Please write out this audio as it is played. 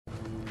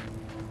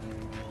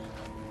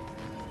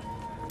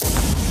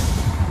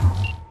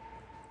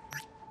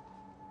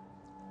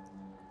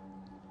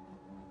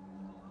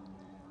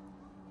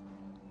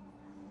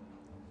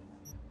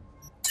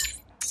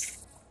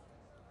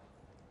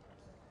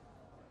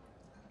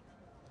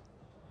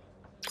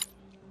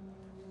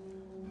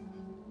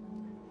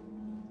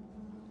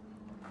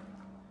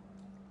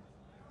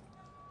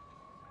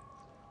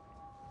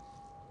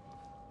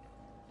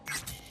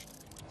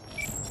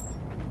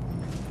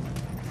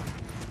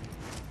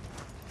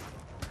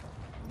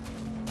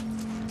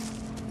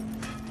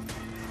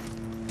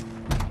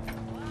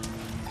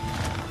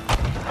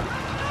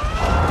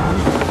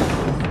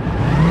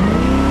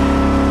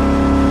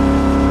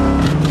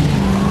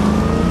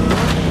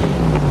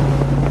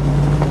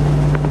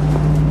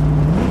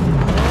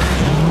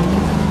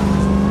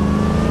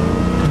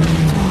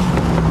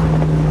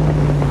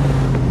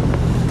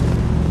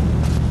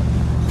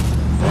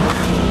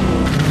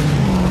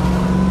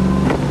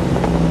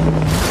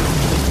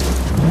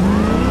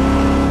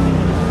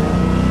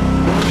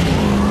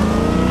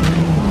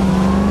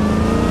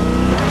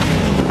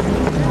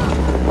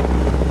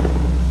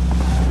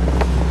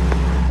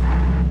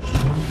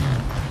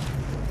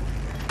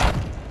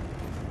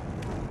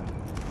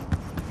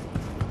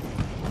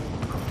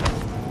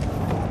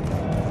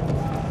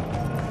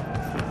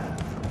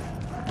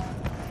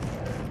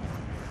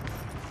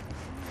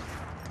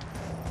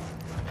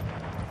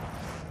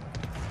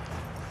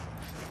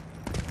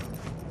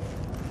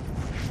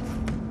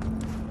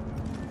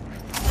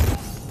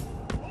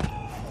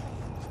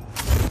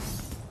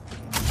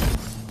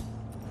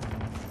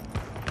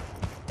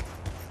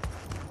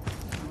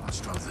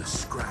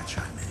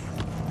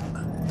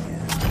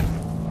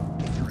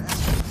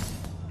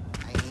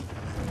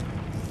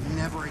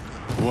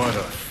What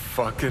a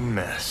fucking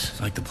mess. It's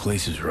like the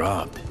place is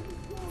robbed.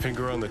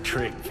 Finger on the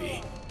trig,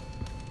 V.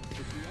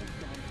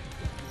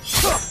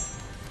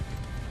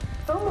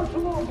 How much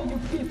longer you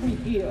keep me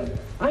here?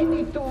 I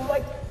need to,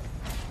 like,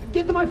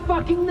 get my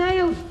fucking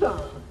nails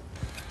done.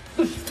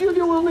 The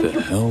studio will make you...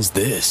 The hell's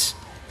this?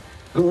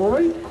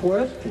 Great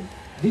question.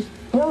 This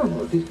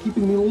pervert is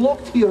keeping me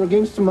locked here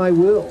against my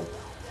will.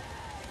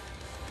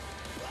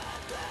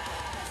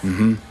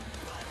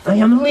 I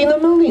am Lena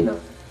Melina,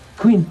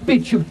 Queen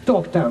Bitch of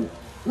Dogtown.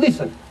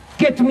 Listen,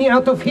 get me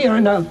out of here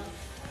and I'll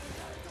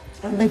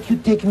let you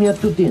take me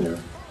out to dinner.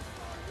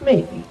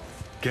 Maybe.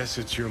 Guess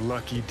it's your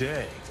lucky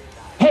day.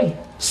 Hey,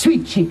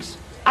 sweet chicks,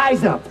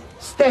 eyes up.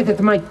 Stare at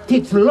my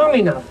tits long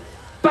enough.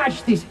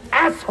 Bash this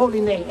asshole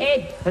in the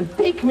head and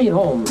take me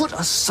home. Put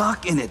a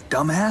sock in it,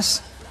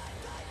 dumbass.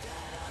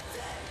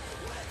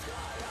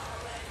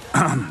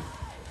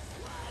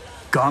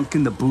 Gonk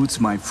in the Boots,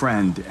 my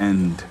friend,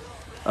 and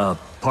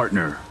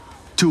partner,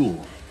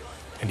 Tool.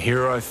 And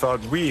here I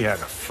thought we had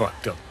a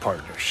fucked up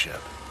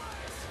partnership.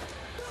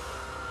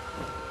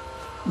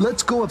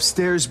 Let's go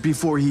upstairs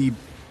before he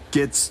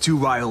gets too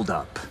riled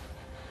up.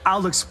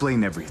 I'll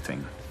explain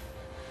everything.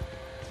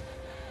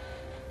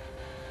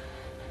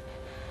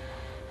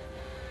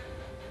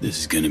 This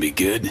is gonna be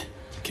good.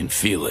 Can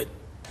feel it.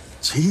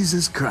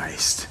 Jesus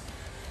Christ.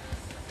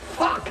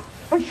 Fuck!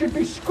 I should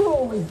be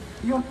scrolling.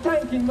 You're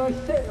tanking my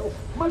sales,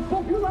 my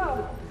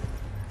popularity.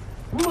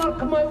 Mark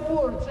my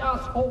words,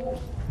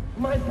 assholes.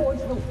 My boys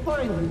will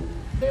find me.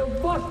 They'll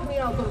bust me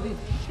out of this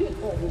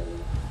shithole.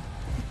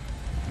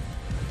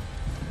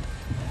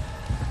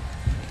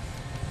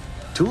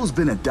 Tool's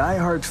been a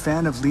die-hard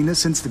fan of Lena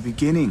since the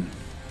beginning.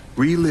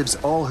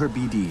 Relives all her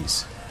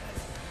BDs.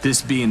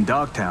 This being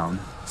Dogtown,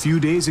 a few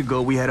days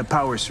ago we had a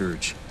power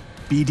surge.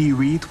 BD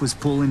Wreath was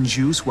pulling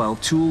juice while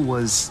Tool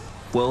was,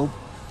 well,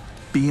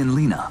 being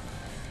Lena.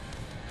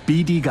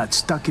 BD got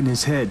stuck in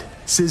his head,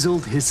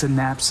 sizzled his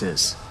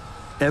synapses.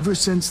 Ever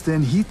since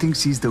then, he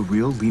thinks he's the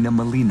real Lena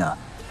Melina.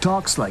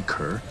 Talks like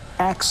her,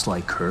 acts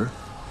like her,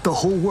 the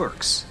whole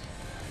works.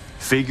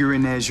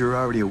 Figuring as you're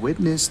already a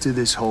witness to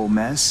this whole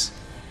mess,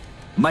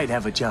 might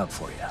have a job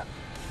for you.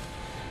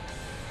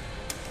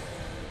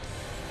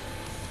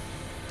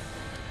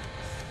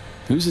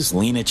 Who's this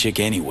Lena chick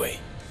anyway?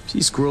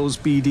 She scrolls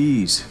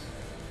BDs.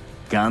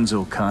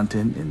 Gonzo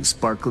content in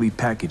sparkly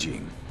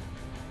packaging.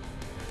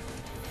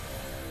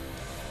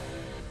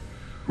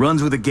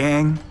 Runs with a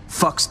gang,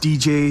 fucks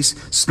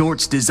DJs,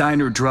 snorts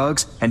designer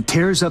drugs, and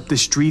tears up the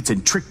streets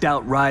in tricked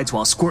out rides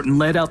while squirting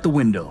lead out the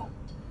window.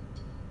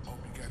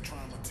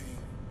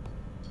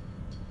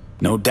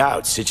 No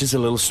doubt, Sitch is a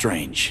little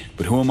strange,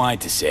 but who am I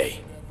to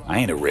say? I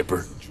ain't a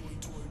ripper.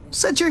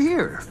 Said you're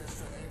here.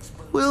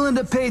 Willing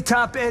to pay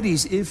top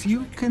eddies if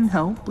you can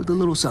help with a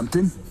little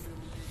something.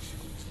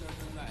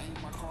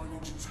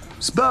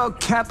 It's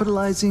about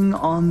capitalizing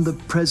on the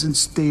present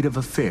state of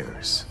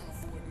affairs.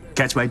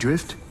 Catch my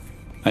drift?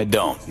 I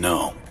don't,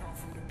 no.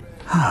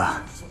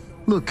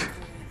 Look,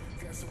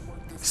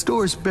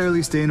 store's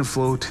barely staying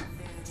afloat.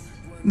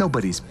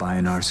 Nobody's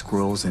buying our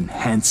scrolls and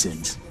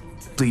Hansons,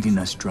 bleeding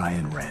us dry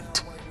in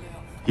rent.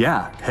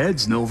 Yeah,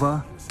 heads,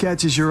 Nova,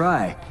 catches your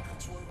eye.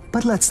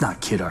 But let's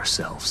not kid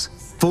ourselves.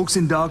 Folks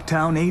in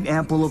Dogtown ain't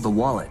ample of the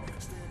wallet.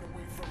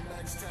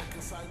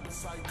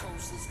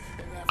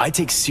 I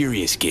take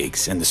serious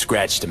gigs and the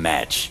scratch to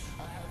match.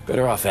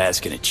 Better off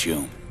asking a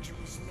chum.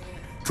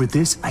 For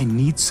this, I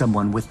need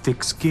someone with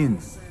thick skin.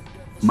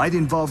 Might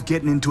involve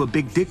getting into a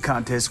big dick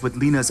contest with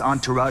Lena's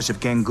entourage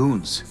of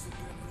gangoons.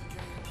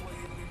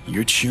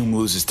 Your chum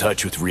loses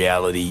touch with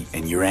reality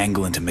and you're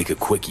angling to make a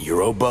quick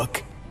Euro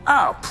buck?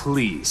 Oh,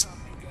 please.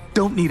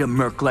 Don't need a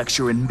Merc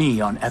lecturing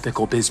me on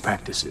ethical biz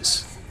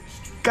practices.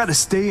 Gotta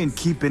stay and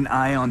keep an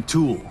eye on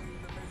Tool.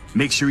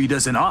 Make sure he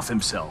doesn't off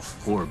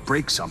himself or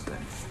break something.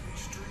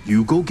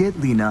 You go get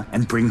Lena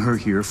and bring her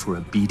here for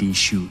a BD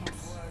shoot.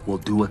 We'll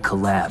do a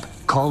collab.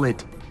 Call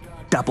it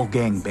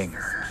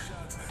Doppelgangbanger.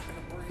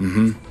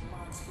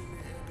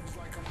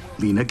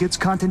 Lena gets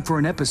content for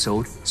an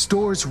episode.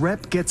 Store's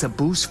rep gets a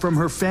boost from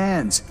her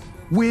fans.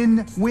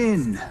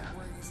 Win-win.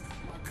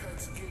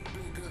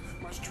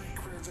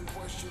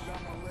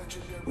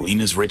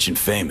 Lena's rich and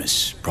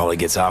famous. Probably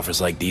gets offers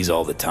like these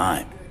all the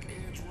time.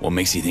 What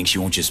makes you think she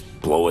won't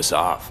just blow us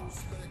off?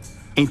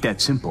 Ain't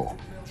that simple.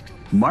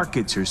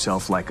 Markets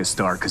herself like a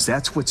star because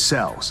that's what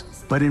sells.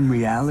 But in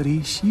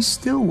reality, she's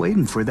still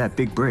waiting for that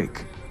big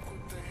break.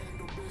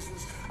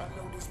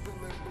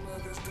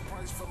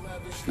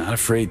 Not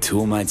afraid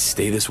Tool might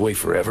stay this way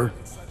forever?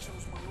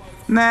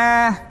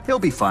 Nah, he'll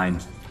be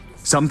fine.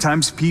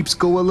 Sometimes peeps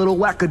go a little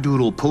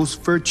wackadoodle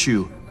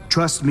post-virtue.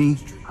 Trust me,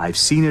 I've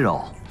seen it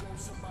all.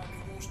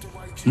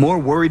 More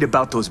worried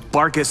about those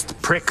barkist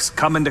pricks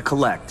coming to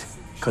collect.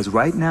 Cause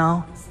right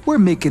now, we're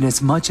making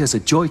as much as a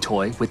joy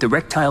toy with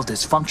erectile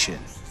dysfunction.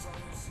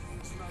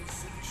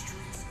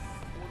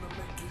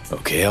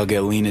 Okay, I'll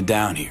get Lena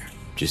down here.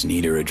 Just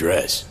need her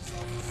address.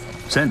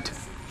 Sent.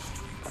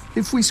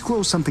 If we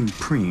scroll something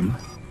preem,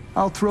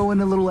 I'll throw in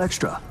a little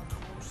extra.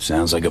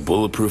 Sounds like a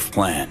bulletproof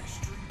plan.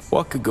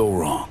 What could go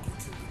wrong?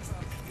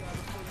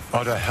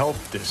 Ought to help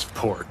this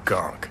poor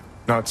gonk,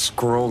 not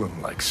scroll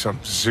him like some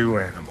zoo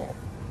animal.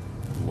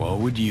 What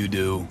would you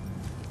do?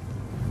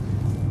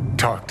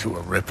 Talk to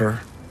a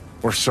ripper,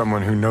 or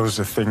someone who knows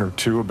a thing or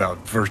two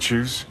about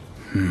virtues.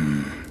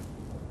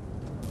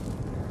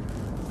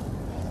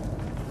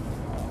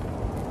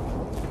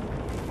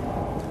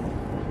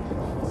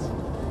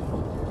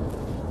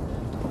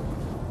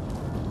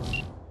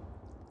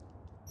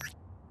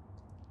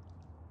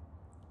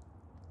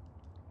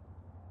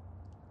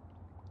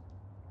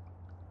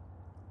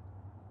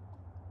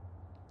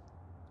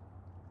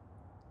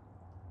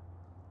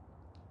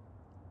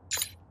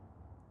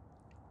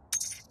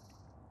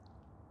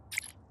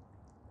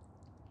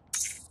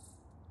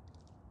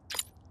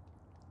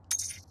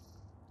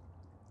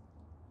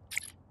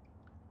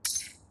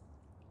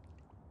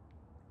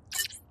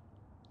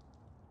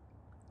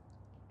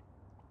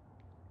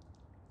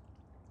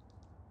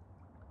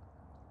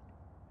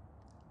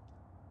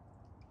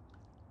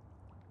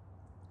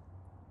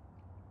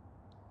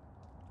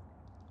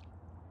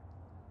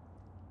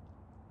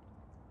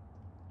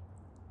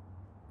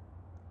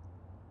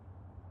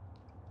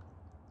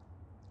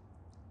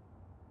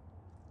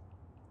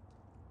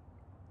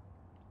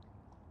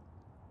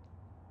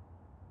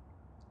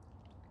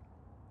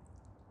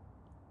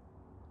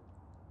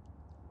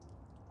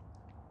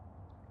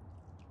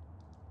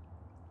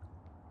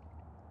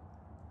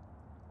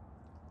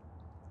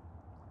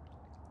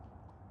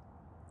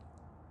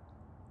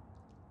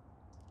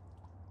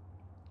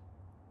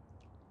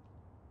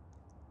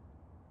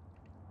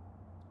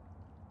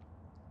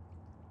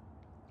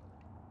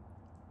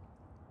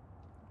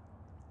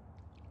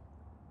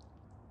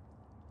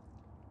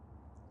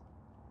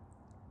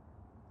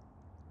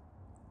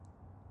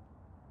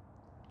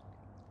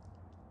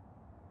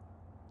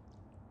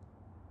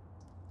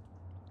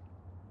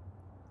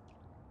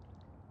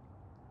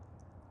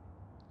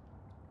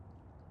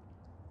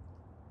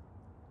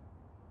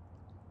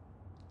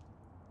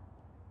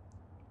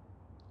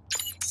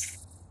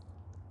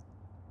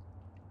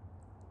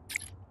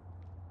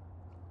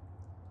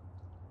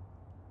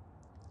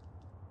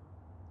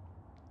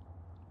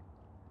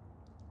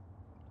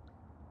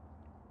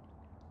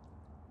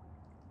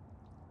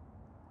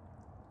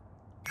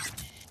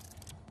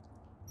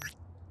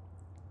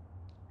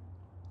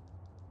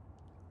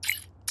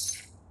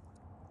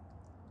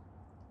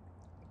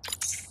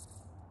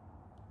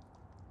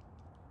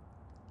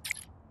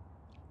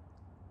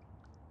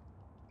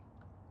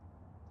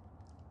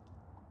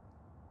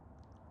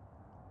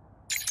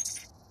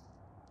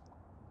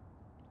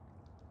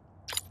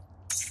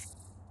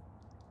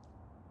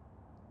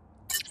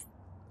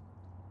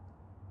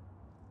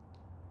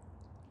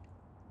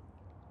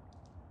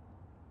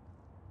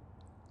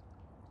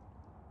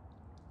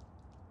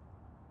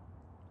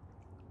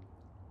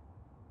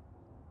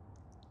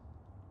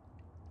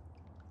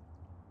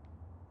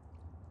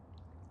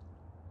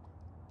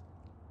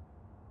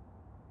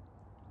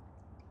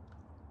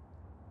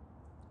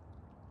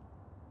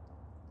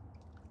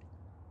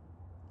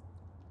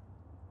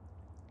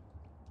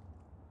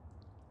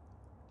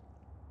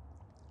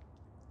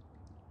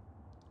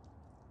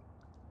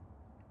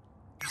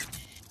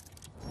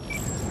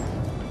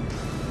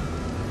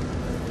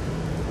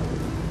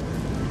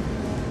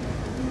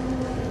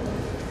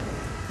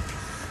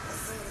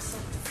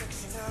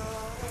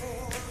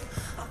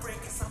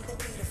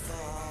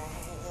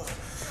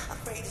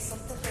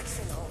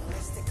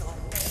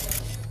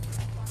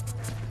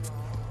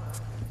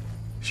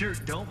 Sure,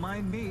 don't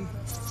mind me.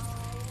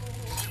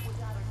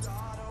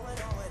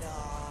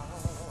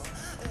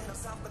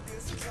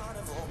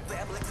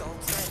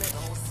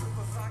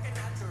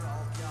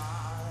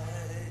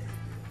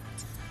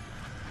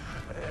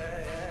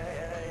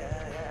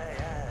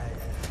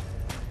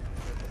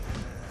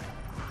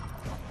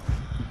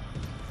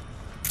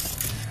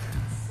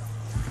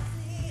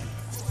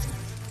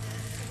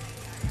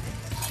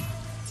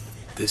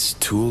 This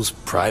tool's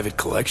private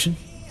collection?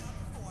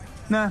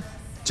 Nah,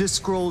 just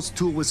scrolls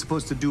Tool was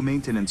supposed to do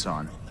maintenance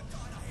on.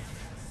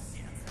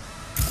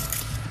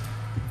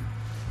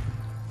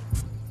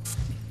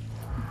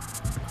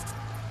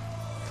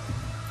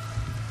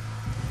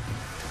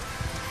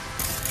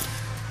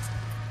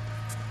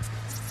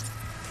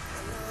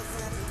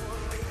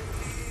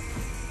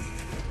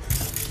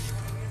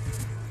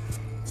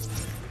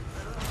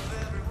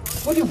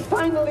 Will you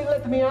finally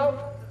let me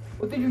out?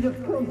 Or did you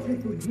just close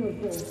it with your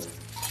door?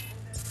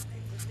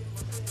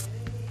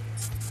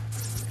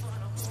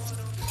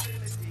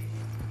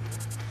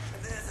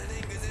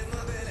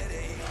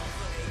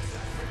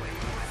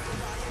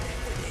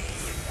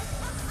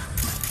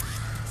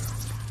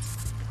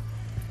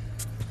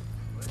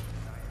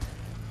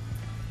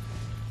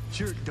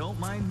 Sure, don't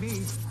mind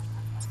me.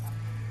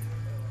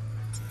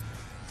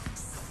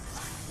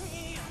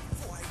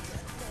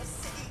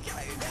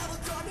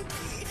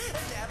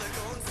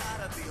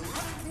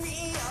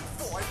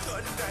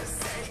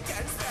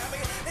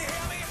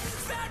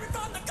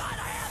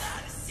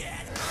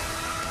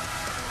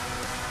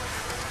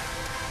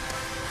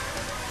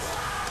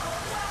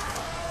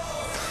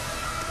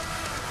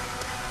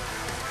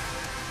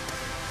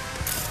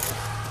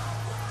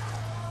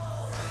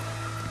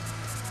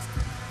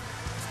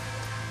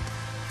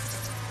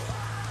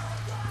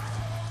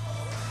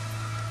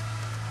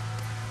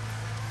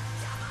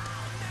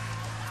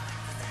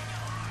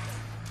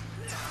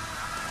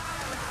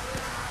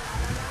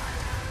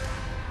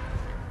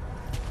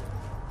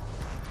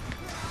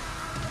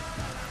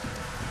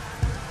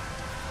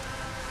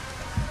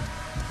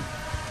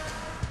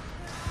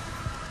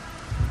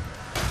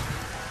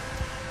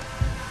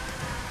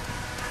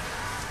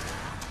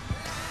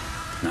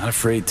 Not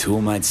afraid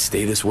Tool might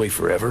stay this way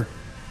forever?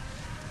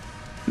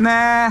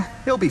 Nah,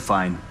 he'll be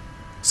fine.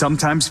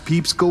 Sometimes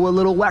peeps go a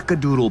little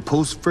wackadoodle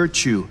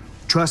post-virtue.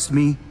 Trust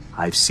me,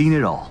 I've seen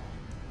it all.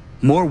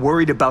 More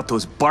worried about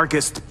those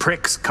barkist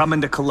pricks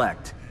coming to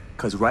collect.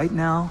 'Cause right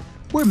now,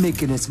 we're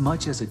making as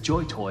much as a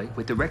joy toy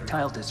with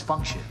erectile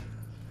dysfunction.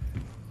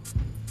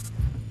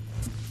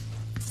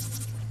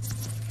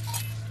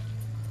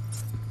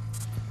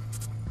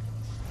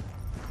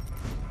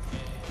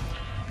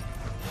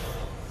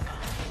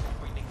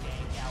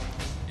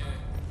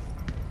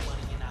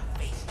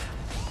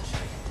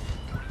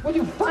 Will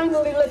you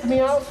finally let me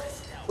out?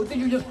 Or did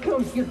you just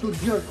come here to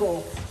jerk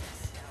off?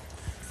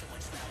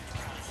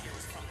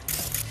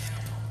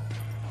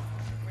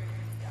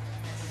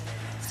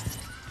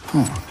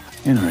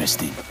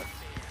 Interesting.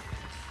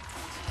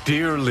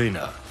 Dear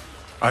Lena,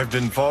 I've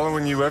been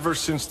following you ever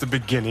since the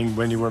beginning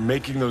when you were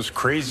making those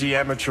crazy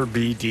amateur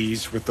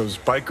BDs with those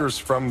bikers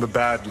from the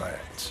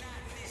Badlands.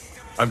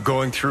 I'm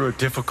going through a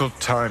difficult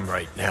time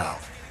right now.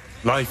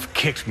 Life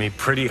kicked me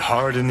pretty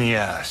hard in the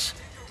ass.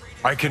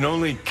 I can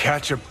only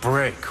catch a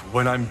break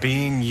when I'm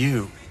being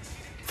you.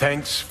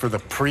 Thanks for the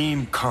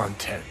preem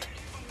content.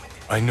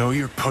 I know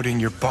you're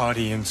putting your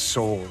body and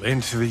soul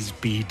into these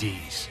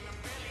BDs.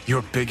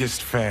 Your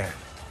biggest fan,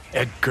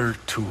 Edgar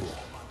Toole.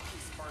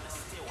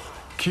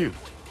 Cute.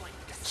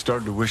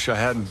 Starting to wish I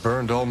hadn't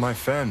burned all my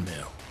fan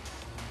mail.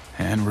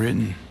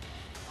 Handwritten.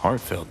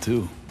 Heartfelt,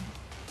 too.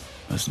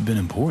 Must have been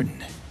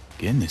important,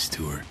 getting this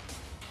to her.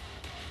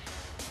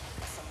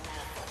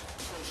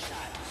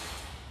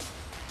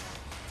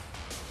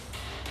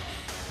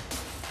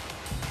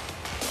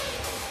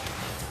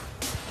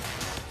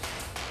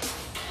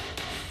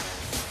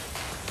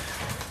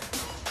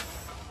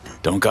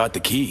 Don't got the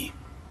key.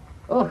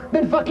 Oh,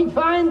 then fucking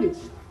find it!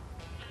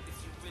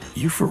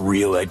 You for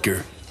real,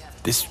 Edgar?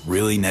 This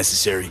really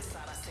necessary?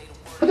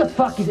 Who the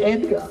fuck is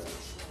Edgar?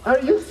 Are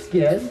you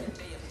scared?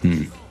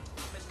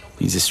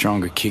 Needs a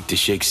stronger kick to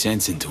shake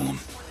sense into him.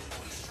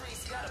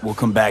 We'll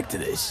come back to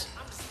this.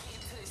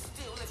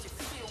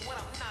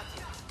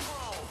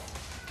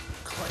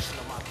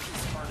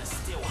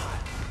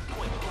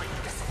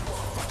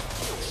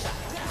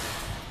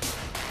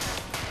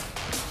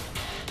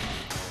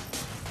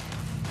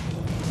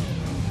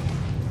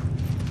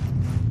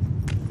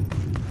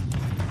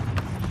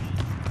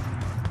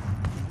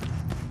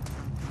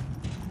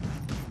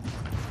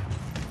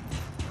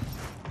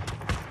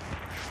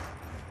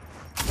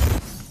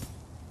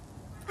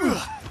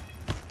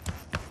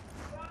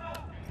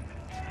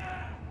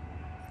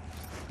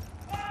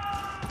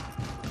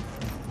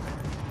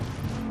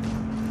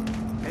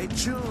 Hey,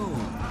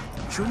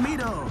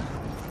 Chumito.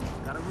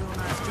 Got a real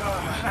nice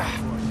job.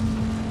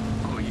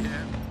 Oh,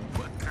 yeah?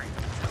 What kind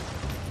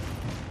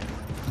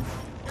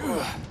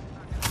Ooh,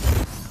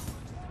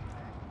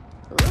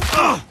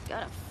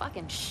 got a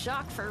fucking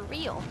shock for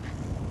real.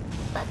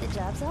 But the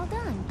job's all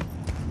done.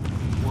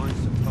 weren't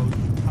supposed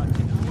to touch it?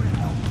 I would have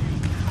helped you.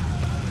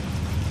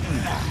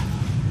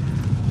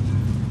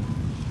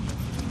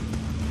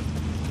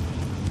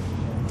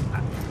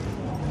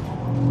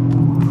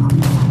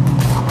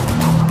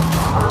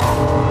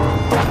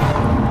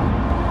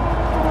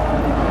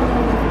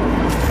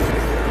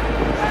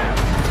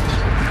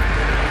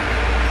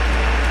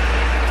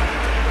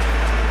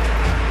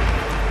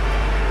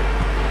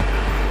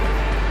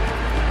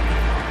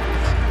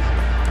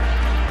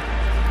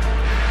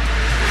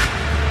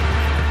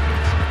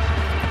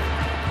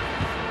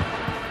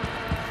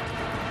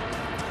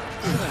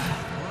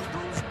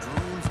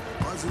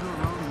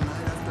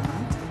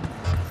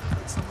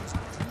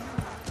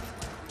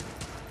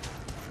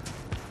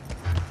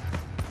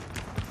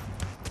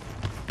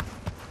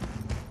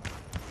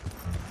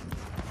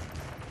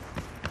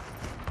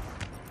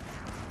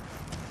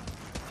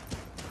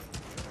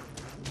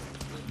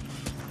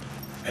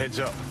 Heads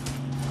up.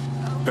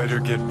 Better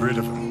get rid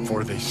of them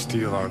before they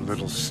steal our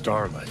little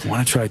starlight.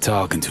 Want to try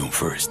talking to him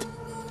first.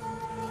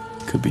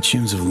 Could be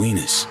tunes of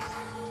Lena's.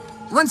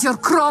 Want your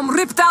chrome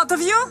ripped out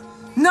of you?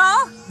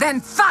 No? Then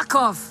fuck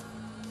off!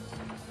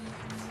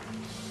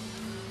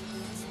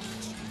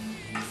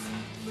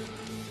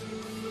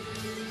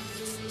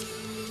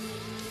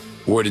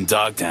 Word in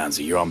Dogtown's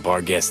that you're on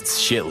Barguest's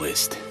shit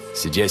list.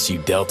 Suggests you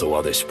Delta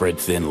while they're spread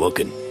thin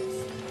looking.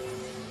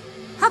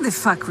 How the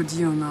fuck would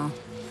you know?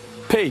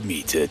 Paid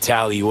me to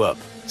tally you up,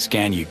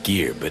 scan your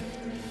gear, but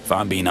if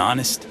I'm being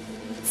honest,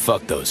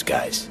 fuck those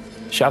guys.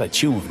 Shot a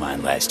chum of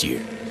mine last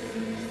year.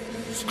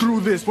 Screw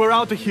this, we're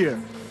out of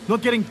here.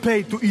 Not getting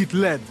paid to eat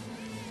lead.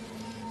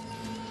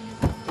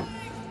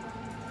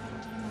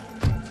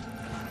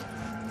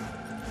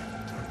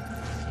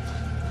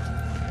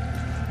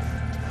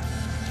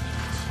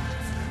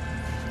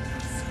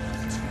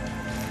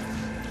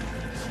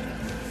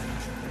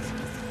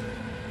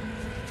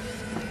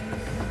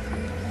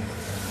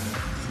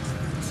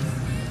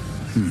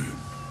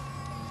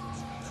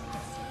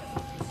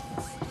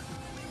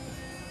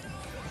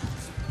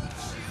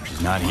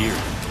 She's not here.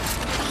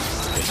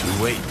 Guess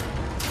we wait.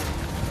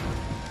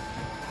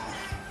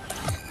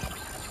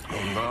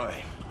 Oh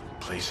my.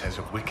 Place has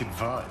a wicked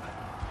vibe.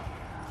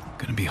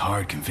 Gonna be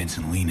hard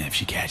convincing Lena if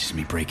she catches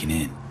me breaking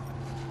in.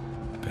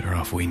 Better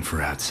off waiting for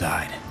her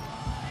outside.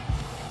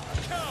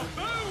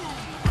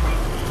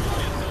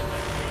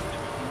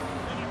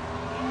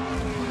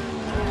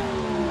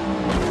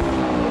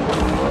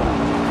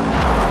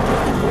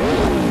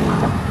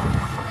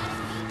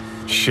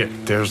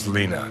 Shit, there's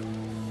Lena.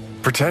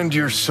 Pretend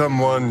you're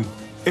someone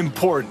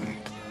important.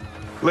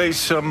 Lay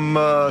some,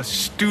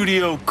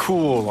 studio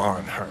cool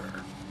on her.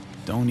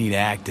 Don't need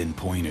acting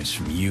pointers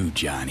from you,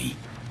 Johnny.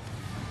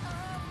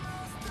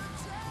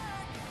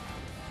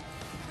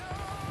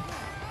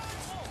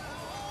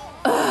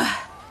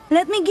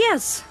 Let me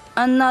guess.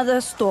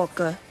 Another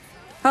stalker.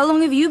 How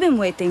long have you been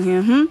waiting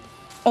here,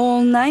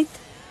 All night?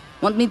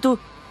 Want me to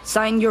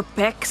sign your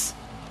pecs?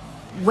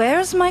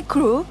 Where's my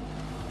crew?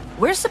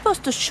 We're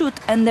supposed to shoot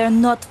and they're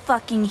not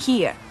fucking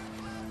here.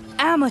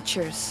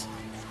 Amateurs.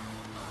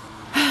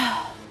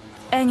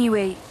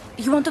 Anyway,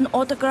 you want an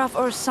autograph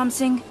or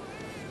something?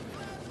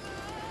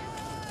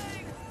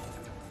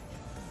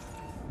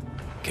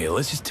 Okay,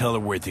 let's just tell her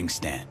where things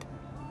stand.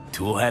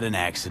 Tool had an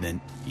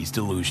accident, he's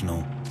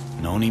delusional,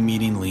 and only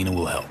meeting Lena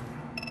will help.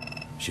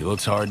 She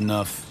looks hard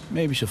enough,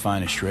 maybe she'll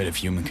find a shred of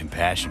human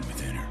compassion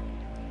within her.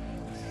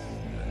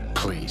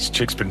 Please,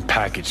 Chick's been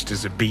packaged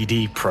as a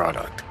BD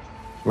product.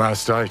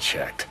 Last I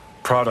checked,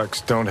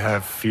 products don't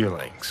have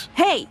feelings.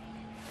 Hey!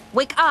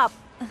 Wake up!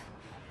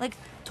 Like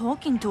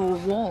talking to a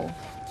wall.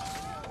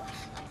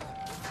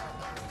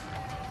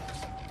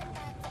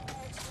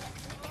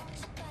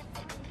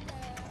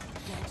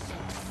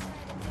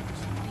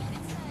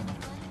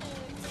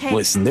 Hey,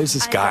 Listen, there's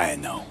this guy I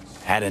know.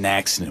 Had an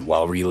accident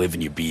while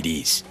reliving your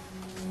BDs.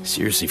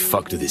 Seriously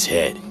fucked with his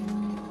head.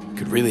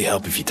 Could really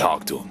help if you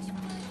talk to him.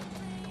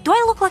 Do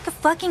I look like a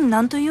fucking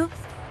nun to you?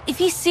 If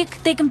he's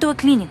sick, take him to a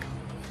clinic.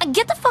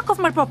 Get the fuck off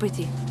my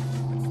property.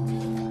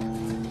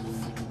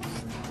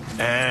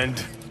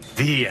 And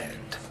the end.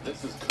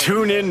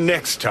 Tune in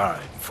next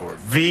time for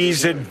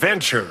V's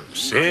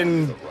adventures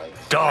in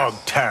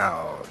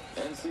Dogtown.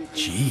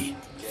 Gee,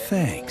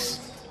 thanks.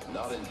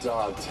 Not in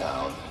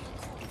Dogtown.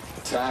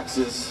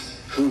 Taxes,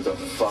 who the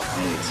fuck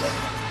needs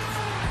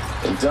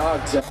them? In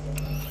Dogtown.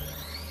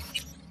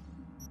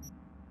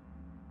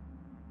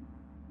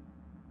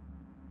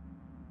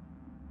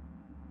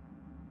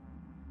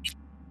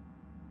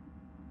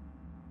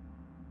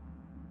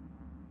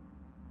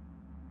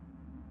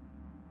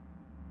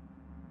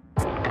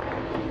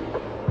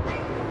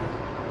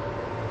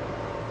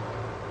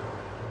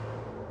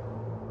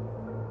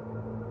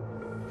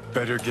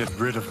 Better get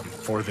rid of them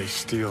before they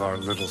steal our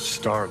little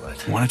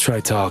starlet. Wanna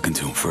try talking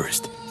to him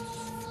first?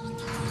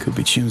 Could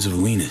be tunes of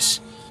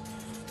Lena's.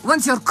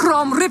 Want your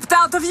chrome ripped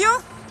out of you?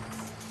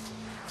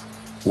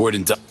 Word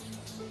and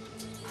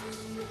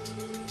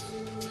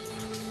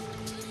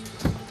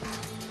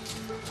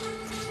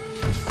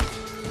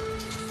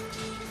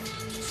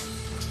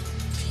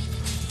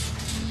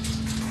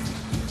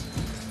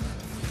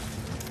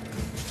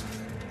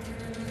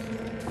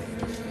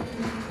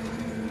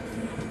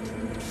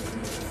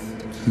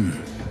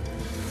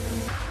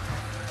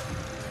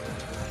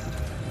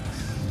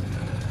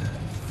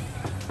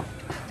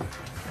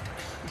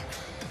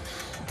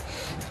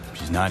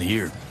She's not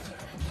here.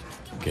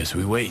 Guess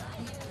we wait.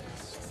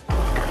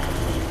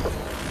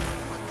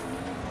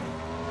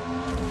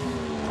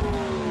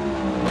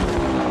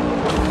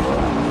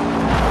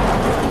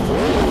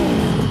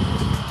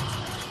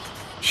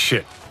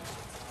 Shit.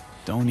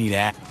 Don't need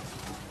that.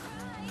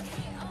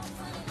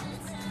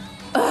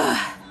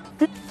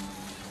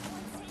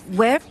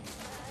 Where?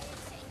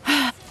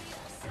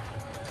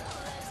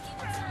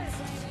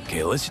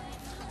 Okay, listen.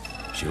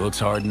 She looks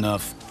hard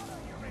enough.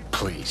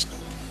 Please.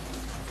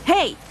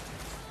 Hey!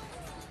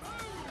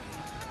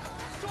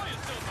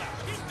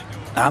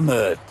 I'm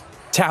a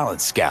talent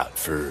scout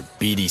for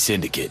BD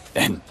Syndicate,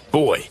 and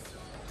boy,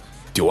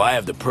 do I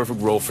have the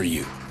perfect role for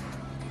you.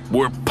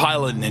 We're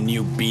piloting a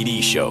new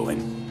BD show,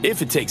 and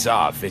if it takes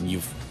off and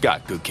you've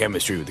got good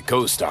chemistry with the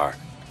co-star,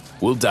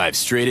 we'll dive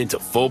straight into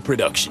full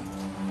production.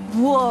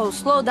 Whoa,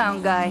 slow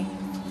down, guy.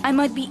 I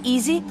might be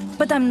easy,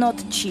 but I'm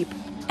not cheap.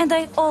 And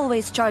I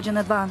always charge in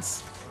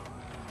advance.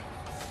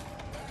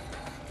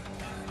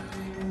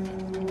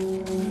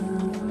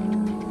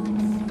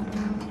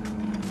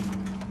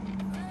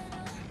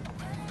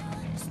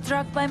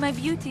 Struck by my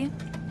beauty?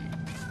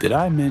 Did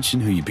I mention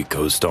who you'd be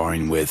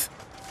co-starring with?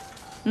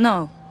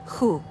 No.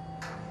 Who?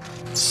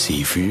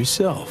 See for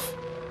yourself.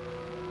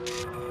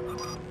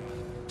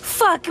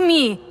 Fuck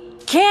me!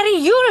 Carrie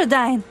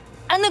Eurodyne!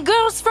 And the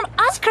girls from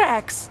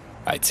Uscracks!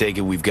 I take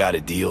it we've got a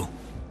deal?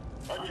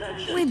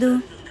 We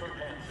do.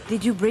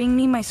 Did you bring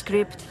me my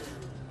script?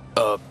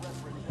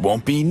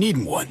 Won't be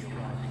needing one.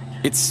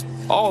 It's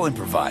all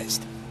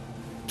improvised.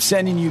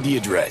 Sending you the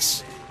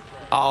address.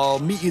 I'll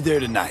meet you there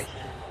tonight.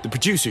 The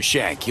producer,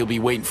 Shank, he'll be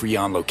waiting for you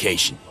on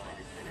location.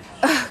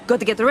 Got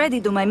to get ready,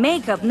 do my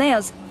makeup,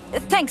 nails.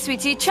 Thanks,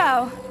 sweetie.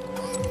 Ciao.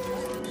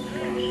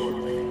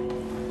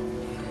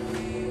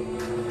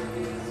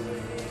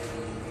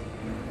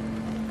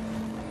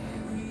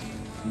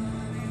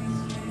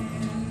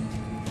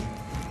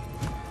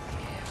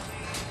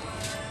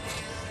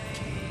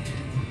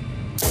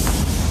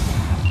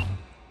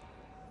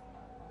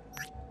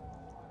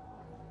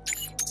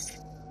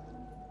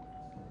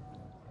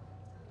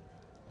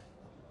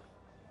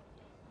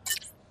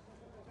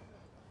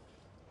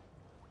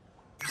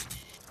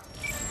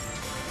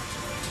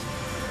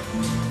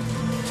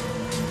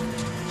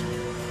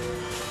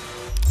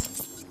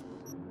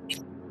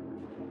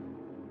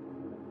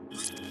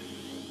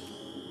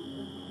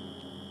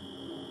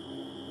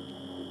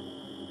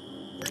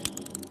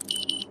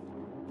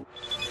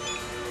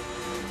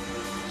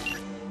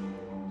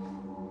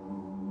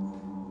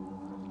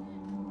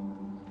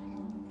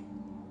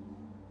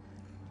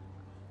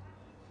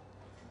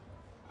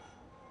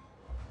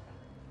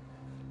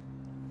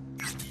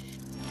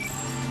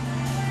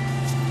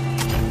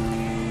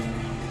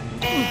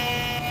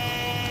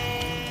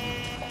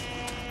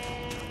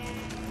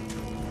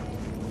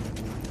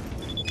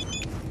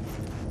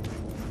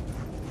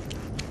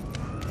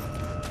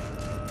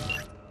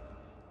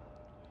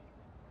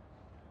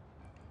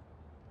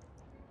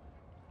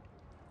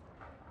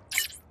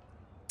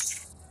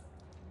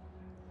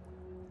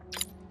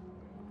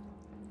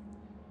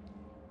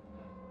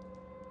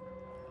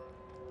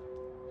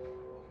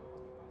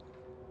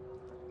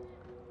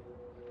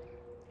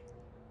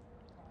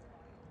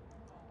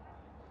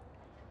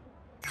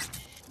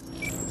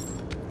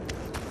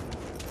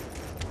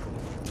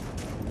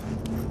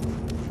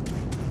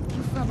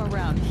 from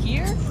around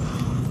here?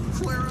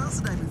 Where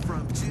else would I be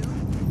from, Jew?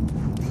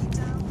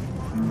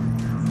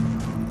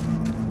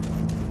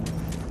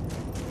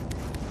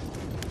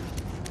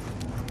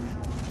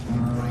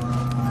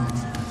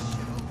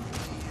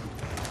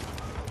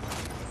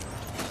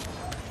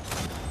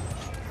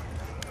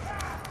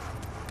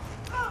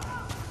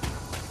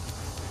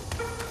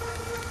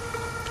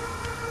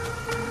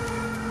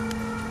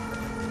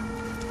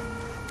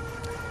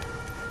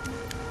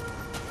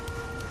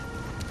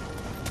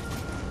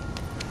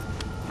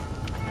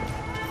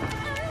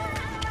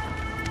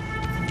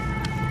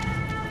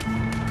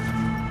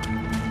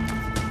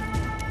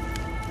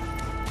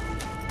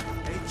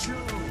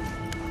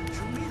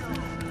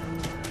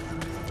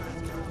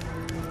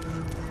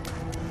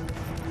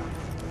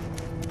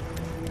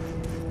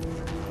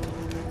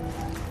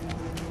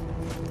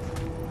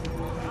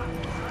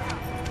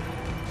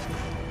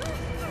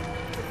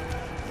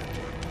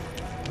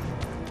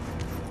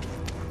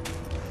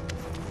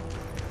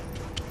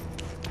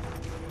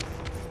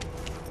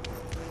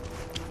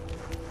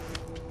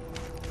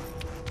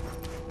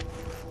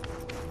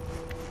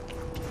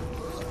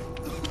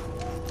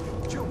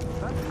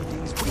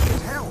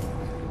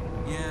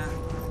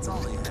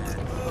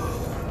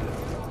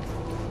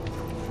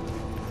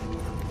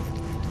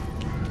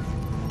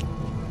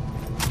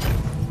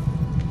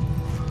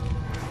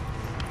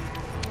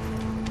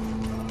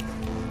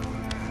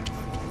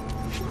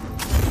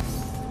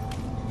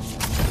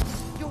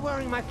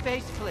 My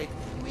faceplate.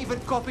 You even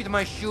copied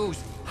my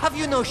shoes. Have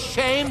you no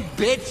shame,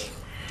 bitch?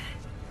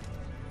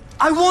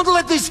 I won't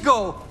let this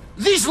go.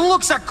 These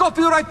looks are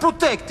copyright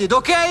protected,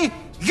 okay?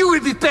 You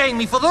will be paying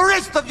me for the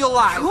rest of your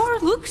life. Your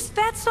looks,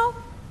 Fatso?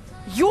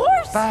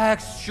 Yours?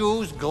 Bags,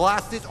 shoes,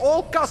 glasses,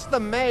 all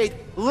custom made.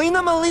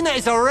 Lina Malina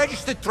is a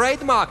registered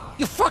trademark.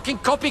 You fucking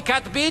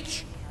copycat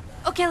bitch.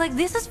 Okay, like,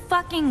 this is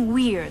fucking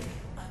weird.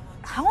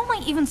 How am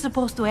I even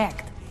supposed to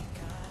act?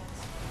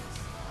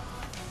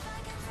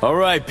 All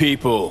right,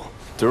 people.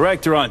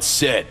 Director on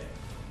set.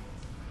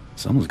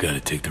 Someone's got to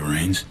take the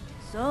reins.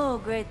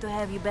 So great to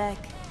have you back.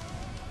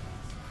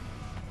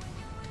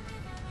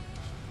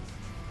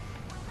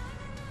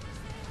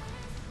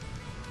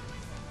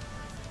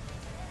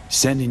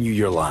 Sending you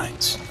your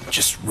lines.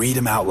 Just read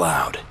them out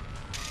loud.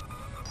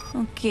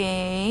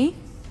 Okay.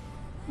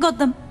 Got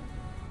them.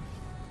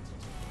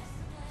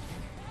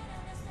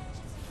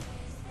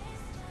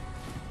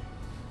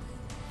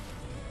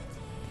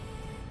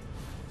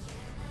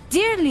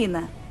 Dear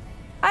Lina,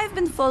 I've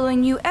been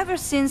following you ever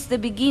since the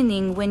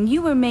beginning when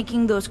you were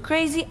making those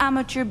crazy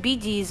amateur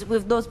BDs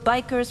with those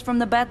bikers from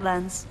the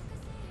Badlands.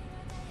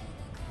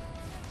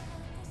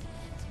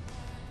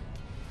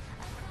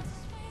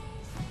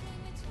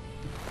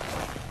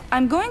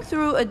 I'm going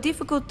through a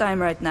difficult time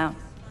right now.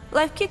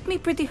 Life kicked me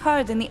pretty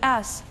hard in the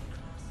ass.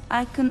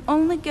 I can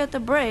only get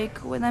a break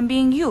when I'm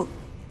being you.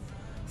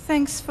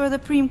 Thanks for the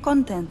Preem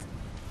content.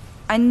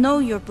 I know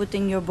you're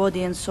putting your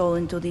body and soul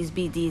into these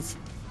BDs.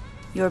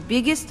 Your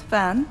biggest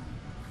fan,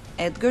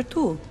 Edgar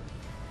Toole.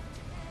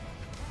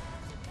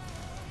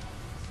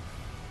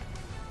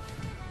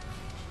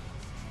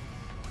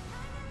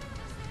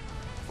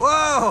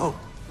 Whoa!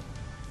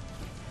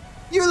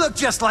 You look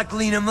just like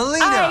Lina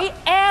Malina. I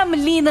am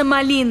Lina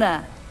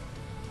Malina.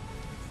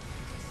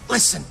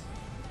 Listen,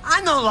 I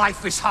know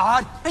life is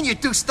hard, and you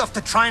do stuff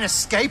to try and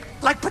escape,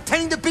 like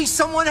pretending to be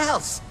someone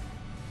else.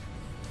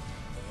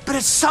 But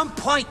at some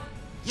point,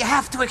 you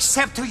have to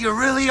accept who you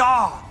really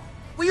are.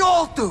 We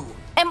all do.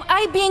 Am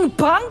I being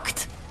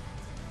punked?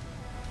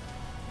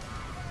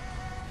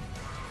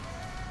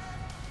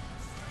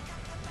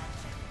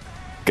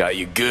 Got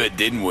you good,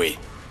 didn't we?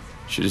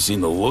 Should have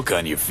seen the look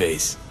on your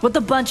face. What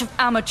a bunch of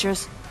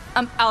amateurs.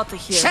 I'm out of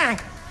here.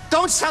 Shank,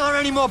 don't sell her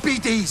any more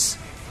BDs.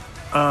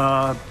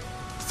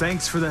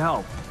 Thanks for the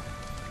help.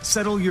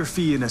 Settle your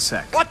fee in a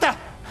sec. What the?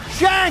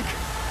 Shank!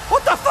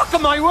 What the fuck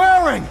am I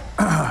wearing?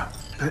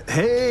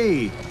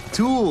 Hey,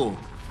 Tool.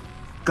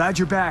 Glad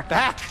you're back.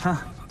 Back?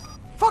 Huh.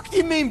 Fuck do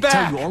you mean back?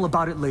 Tell you all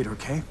about it later,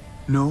 okay?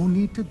 No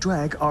need to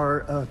drag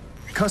our,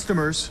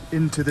 customers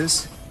into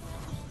this.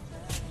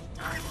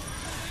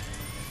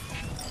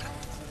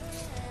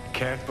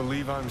 Can't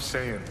believe I'm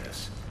saying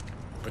this,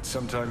 but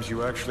sometimes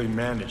you actually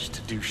manage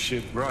to do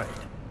shit right.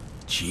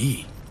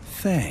 Gee,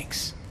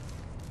 thanks.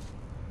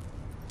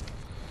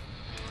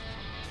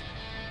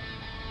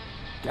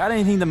 Got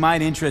anything that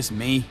might interest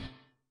me?